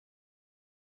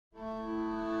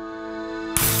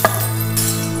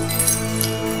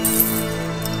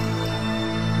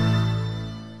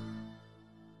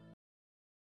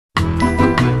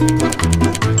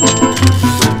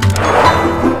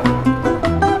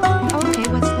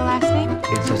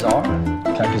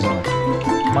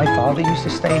father used to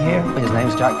stay here? His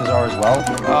name's Jack Hussar as well.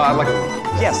 I'd like a...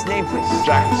 Yes, name please.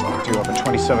 Jack Hussar. Do you have a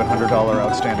 $2,700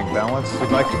 outstanding balance?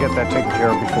 We'd like to get that taken care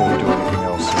of before we do anything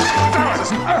else.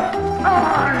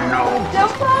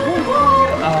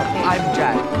 I'm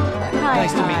Jack.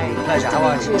 Nice to meet you. Pleasure. How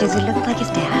are you? Does he look like his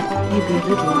dad? Maybe a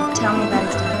little. Tell me about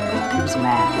his dad. He was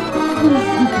mad.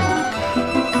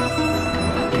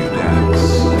 You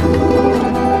dance.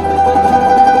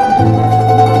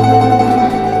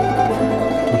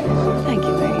 Thank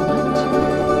you very much.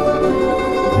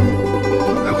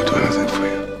 I would do anything for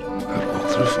you. I would walk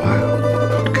through fire.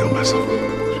 I would kill myself if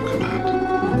you command.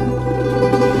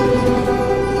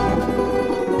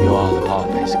 You are the part,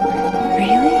 basically.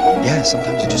 Really? Yeah,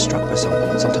 sometimes you're just struck by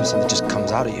something. Sometimes something just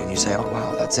comes out of you and you say, oh,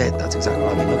 wow, that's it. That's exactly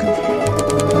what I've been looking for.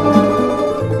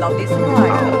 Lovely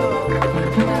surprise.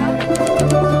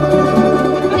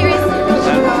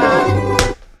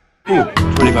 Ooh,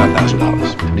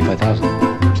 $25,000. 25,000.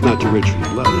 It's not too rich for your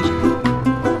blood, is it?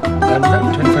 No,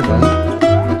 25,000.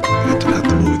 I had to cut the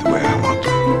movie the way I want to.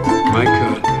 My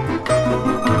cut.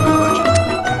 My budget.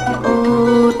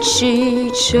 Oczy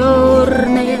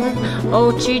czarne,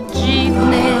 oczy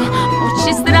dziwne,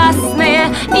 oczy straszne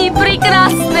i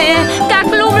прекрасные, как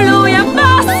люблю я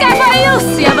вас, как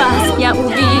боюсь я вас, я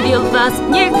увидел вас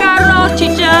не короче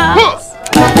час.